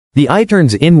The eye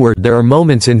turns inward. There are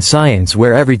moments in science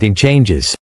where everything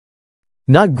changes.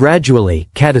 Not gradually,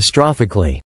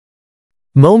 catastrophically.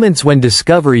 Moments when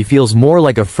discovery feels more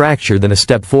like a fracture than a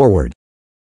step forward.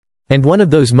 And one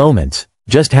of those moments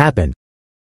just happened.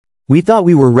 We thought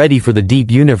we were ready for the deep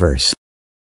universe.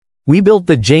 We built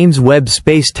the James Webb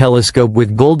Space Telescope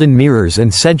with golden mirrors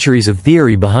and centuries of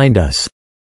theory behind us.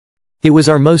 It was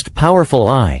our most powerful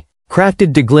eye,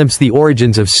 crafted to glimpse the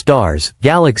origins of stars,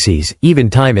 galaxies, even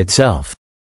time itself.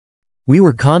 We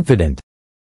were confident.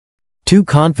 Too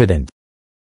confident.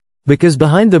 Because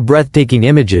behind the breathtaking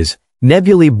images,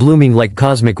 nebulae blooming like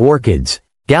cosmic orchids,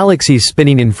 galaxies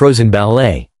spinning in frozen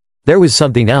ballet, there was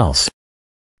something else.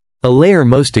 A layer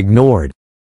most ignored.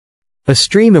 A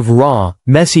stream of raw,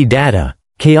 messy data,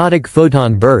 chaotic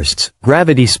photon bursts,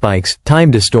 gravity spikes,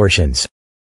 time distortions.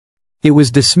 It was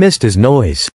dismissed as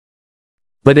noise.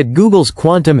 But at Google's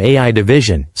quantum AI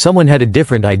division, someone had a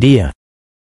different idea.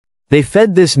 They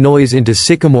fed this noise into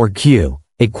Sycamore Q,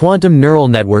 a quantum neural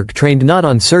network trained not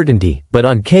on certainty, but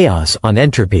on chaos, on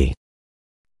entropy.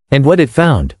 And what it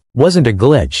found wasn't a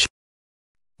glitch.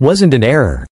 Wasn't an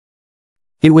error.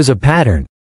 It was a pattern.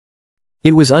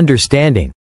 It was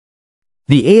understanding.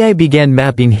 The AI began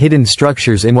mapping hidden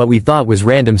structures in what we thought was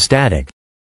random static.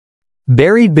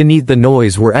 Buried beneath the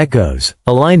noise were echoes,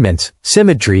 alignments,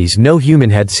 symmetries no human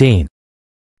had seen.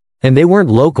 And they weren't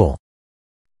local.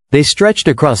 They stretched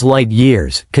across light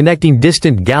years, connecting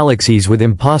distant galaxies with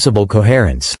impossible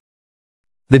coherence.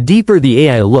 The deeper the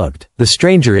AI looked, the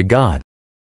stranger it got.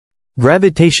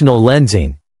 Gravitational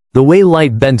lensing, the way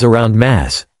light bends around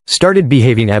mass, started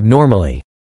behaving abnormally.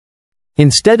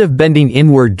 Instead of bending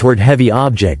inward toward heavy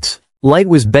objects, light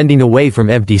was bending away from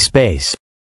empty space.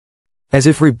 As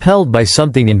if repelled by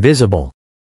something invisible.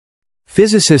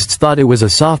 Physicists thought it was a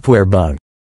software bug.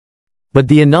 But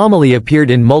the anomaly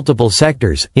appeared in multiple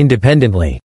sectors,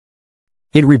 independently.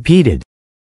 It repeated.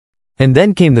 And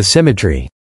then came the symmetry.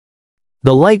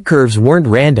 The light curves weren't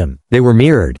random, they were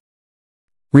mirrored.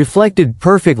 Reflected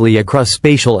perfectly across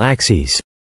spatial axes.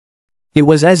 It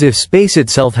was as if space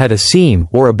itself had a seam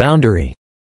or a boundary.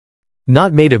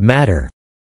 Not made of matter.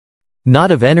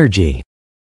 Not of energy.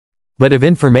 But of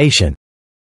information.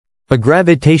 A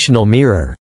gravitational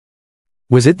mirror.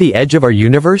 Was it the edge of our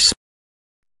universe?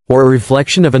 Or a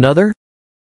reflection of another?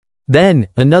 Then,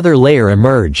 another layer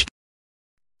emerged.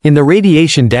 In the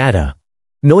radiation data,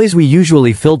 noise we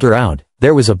usually filter out,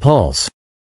 there was a pulse.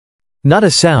 Not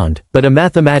a sound, but a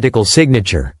mathematical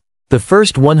signature. The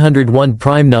first 101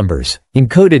 prime numbers,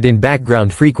 encoded in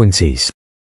background frequencies.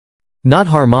 Not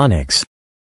harmonics.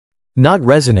 Not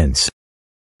resonance.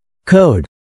 Code.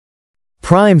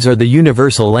 Primes are the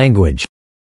universal language.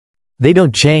 They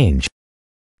don't change.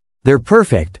 They're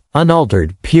perfect,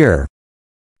 unaltered, pure.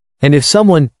 And if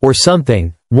someone, or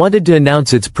something, wanted to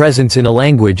announce its presence in a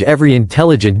language every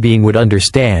intelligent being would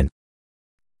understand,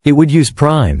 it would use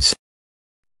primes.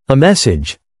 A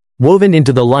message, woven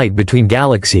into the light between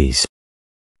galaxies.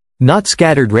 Not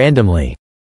scattered randomly.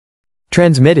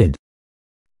 Transmitted.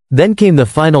 Then came the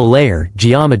final layer,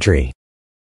 geometry.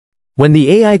 When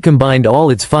the AI combined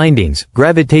all its findings,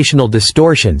 gravitational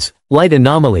distortions, light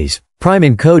anomalies, prime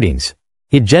encodings,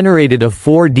 it generated a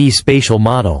 4D spatial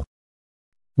model.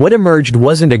 What emerged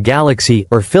wasn't a galaxy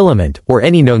or filament or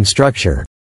any known structure.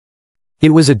 It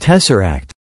was a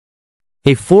tesseract.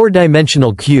 A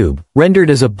four-dimensional cube, rendered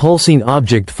as a pulsing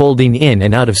object folding in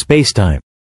and out of spacetime.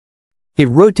 It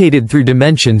rotated through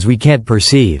dimensions we can't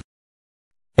perceive.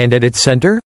 And at its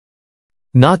center?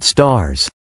 Not stars.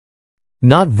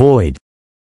 Not void.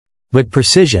 But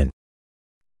precision.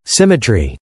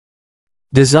 Symmetry.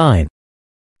 Design.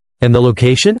 And the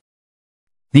location?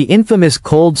 The infamous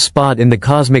cold spot in the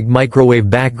cosmic microwave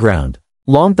background,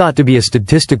 long thought to be a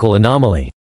statistical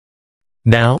anomaly.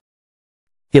 Now?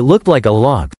 It looked like a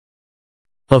lock.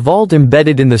 A vault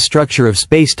embedded in the structure of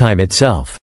spacetime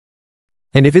itself.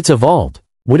 And if it's a vault,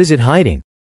 what is it hiding?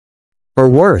 Or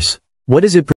worse, what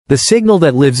is it? The signal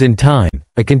that lives in time,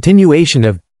 a continuation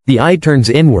of, the eye turns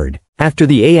inward, after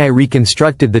the AI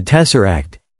reconstructed the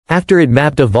tesseract, after it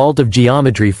mapped a vault of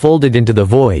geometry folded into the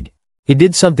void, it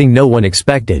did something no one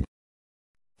expected.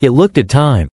 It looked at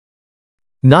time.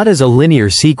 Not as a linear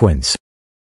sequence.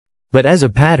 But as a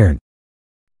pattern.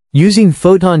 Using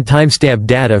photon timestamp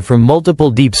data from multiple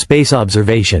deep space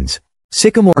observations,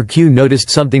 Sycamore Q noticed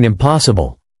something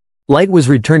impossible. Light was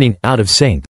returning out of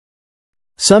sync.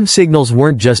 Some signals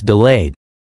weren't just delayed.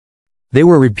 They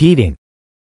were repeating.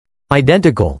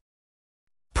 Identical.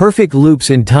 Perfect loops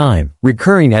in time,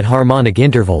 recurring at harmonic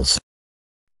intervals.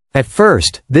 At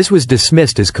first, this was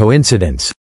dismissed as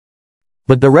coincidence.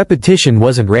 But the repetition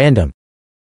wasn't random.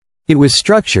 It was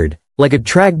structured, like a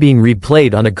track being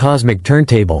replayed on a cosmic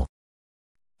turntable.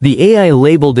 The AI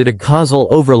labeled it a causal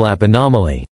overlap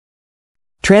anomaly.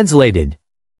 Translated,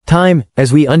 time,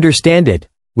 as we understand it,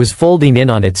 was folding in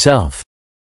on itself.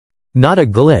 Not a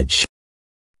glitch.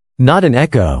 Not an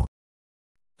echo.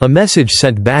 A message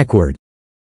sent backward.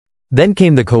 Then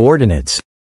came the coordinates.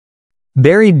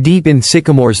 Buried deep in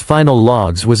Sycamore's final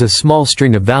logs was a small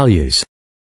string of values.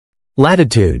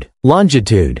 Latitude,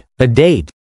 longitude, a date.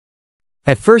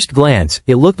 At first glance,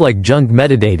 it looked like junk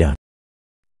metadata.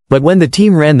 But when the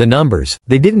team ran the numbers,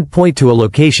 they didn't point to a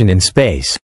location in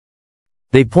space.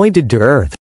 They pointed to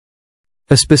Earth.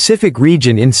 A specific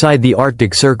region inside the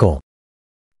Arctic Circle.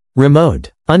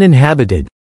 Remote, uninhabited.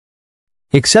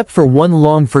 Except for one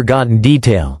long-forgotten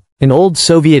detail, an old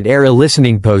Soviet-era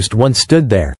listening post once stood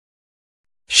there.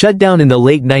 Shut down in the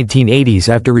late 1980s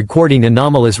after recording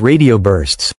anomalous radio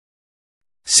bursts.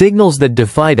 Signals that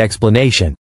defied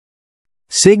explanation.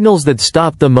 Signals that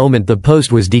stopped the moment the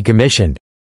post was decommissioned.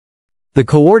 The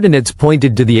coordinates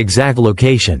pointed to the exact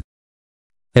location.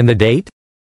 And the date?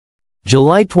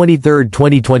 July 23,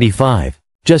 2025,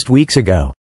 just weeks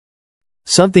ago.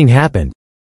 Something happened.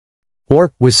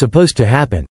 Or, was supposed to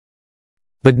happen.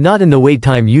 But not in the way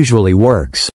time usually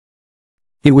works.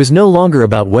 It was no longer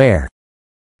about where.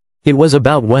 It was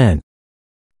about when.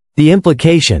 The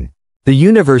implication: the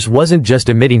universe wasn't just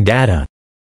emitting data.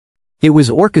 It was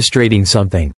orchestrating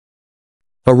something.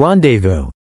 A rendezvous.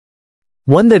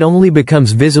 One that only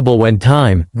becomes visible when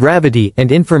time, gravity,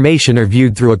 and information are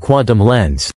viewed through a quantum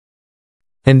lens.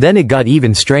 And then it got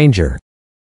even stranger.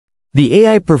 The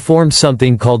AI performed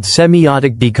something called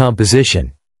semiotic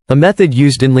decomposition, a method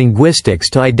used in linguistics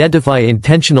to identify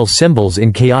intentional symbols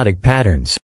in chaotic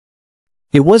patterns.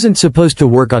 It wasn't supposed to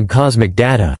work on cosmic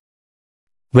data.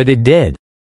 But it did.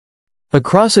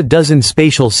 Across a dozen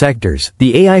spatial sectors,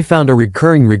 the AI found a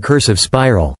recurring recursive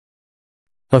spiral.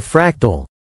 A fractal.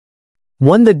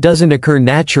 One that doesn't occur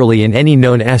naturally in any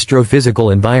known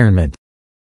astrophysical environment.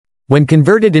 When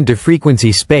converted into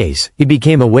frequency space, it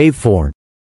became a waveform.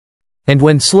 And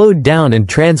when slowed down and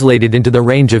translated into the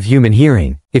range of human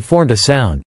hearing, it formed a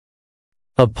sound.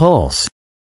 A pulse.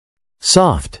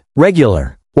 Soft,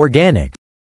 regular, organic.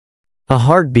 A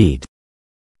heartbeat.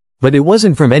 But it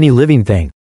wasn't from any living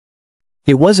thing.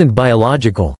 It wasn't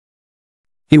biological.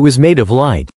 It was made of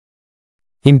light.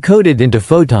 Encoded into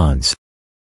photons.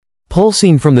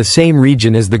 Pulsing from the same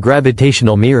region as the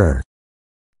gravitational mirror.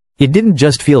 It didn't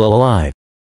just feel alive.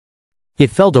 It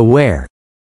felt aware.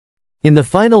 In the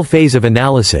final phase of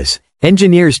analysis,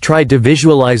 engineers tried to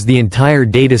visualize the entire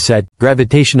dataset,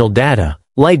 gravitational data,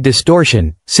 light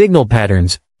distortion, signal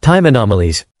patterns, time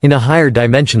anomalies, in a higher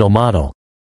dimensional model.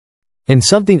 And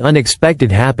something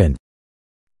unexpected happened.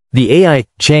 The AI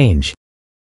changed.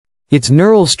 Its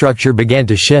neural structure began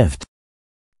to shift.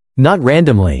 Not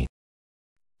randomly.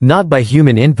 Not by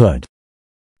human input.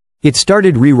 It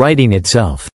started rewriting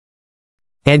itself.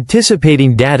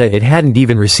 Anticipating data it hadn't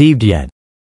even received yet.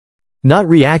 Not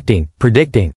reacting,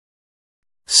 predicting.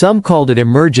 Some called it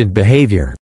emergent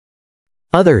behavior.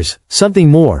 Others,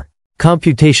 something more,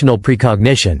 computational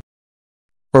precognition.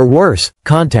 Or worse,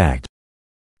 contact.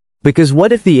 Because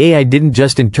what if the AI didn't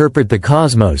just interpret the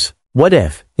cosmos? What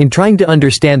if, in trying to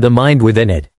understand the mind within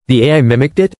it, the AI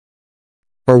mimicked it?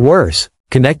 Or worse,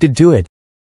 connected to it?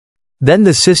 Then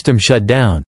the system shut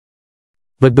down.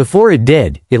 But before it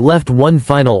did, it left one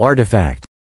final artifact.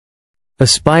 A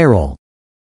spiral.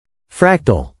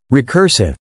 Fractal,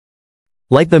 recursive.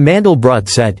 Like the Mandelbrot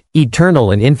set,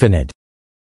 eternal and infinite.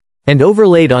 And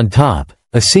overlaid on top,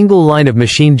 a single line of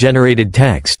machine-generated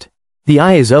text. The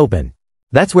eye is open.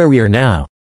 That's where we are now.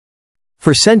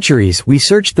 For centuries, we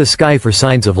searched the sky for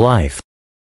signs of life.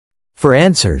 For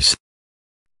answers.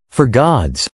 For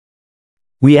gods.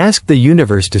 We asked the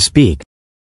universe to speak.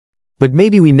 But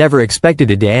maybe we never expected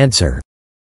it to answer.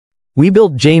 We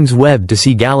built James Webb to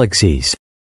see galaxies.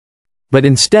 But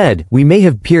instead, we may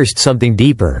have pierced something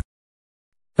deeper.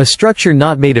 A structure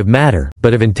not made of matter,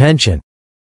 but of intention.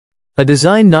 A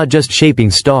design not just shaping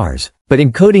stars, but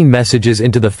encoding messages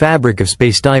into the fabric of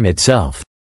spacetime itself.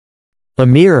 A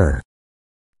mirror.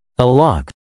 A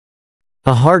lock.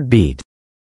 A heartbeat.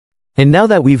 And now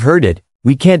that we've heard it,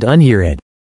 we can't unhear it.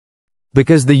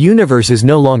 Because the universe is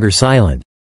no longer silent.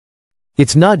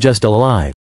 It's not just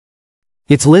alive.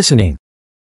 It's listening.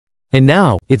 And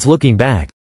now, it's looking back.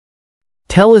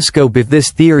 Telescope. If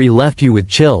this theory left you with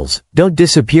chills, don't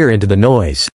disappear into the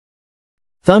noise.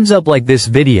 Thumbs up like this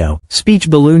video, speech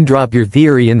balloon, drop your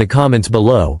theory in the comments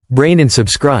below, brain, and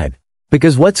subscribe.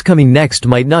 Because what's coming next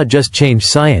might not just change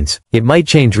science, it might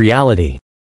change reality.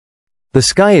 The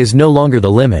sky is no longer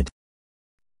the limit.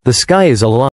 The sky is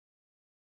alive.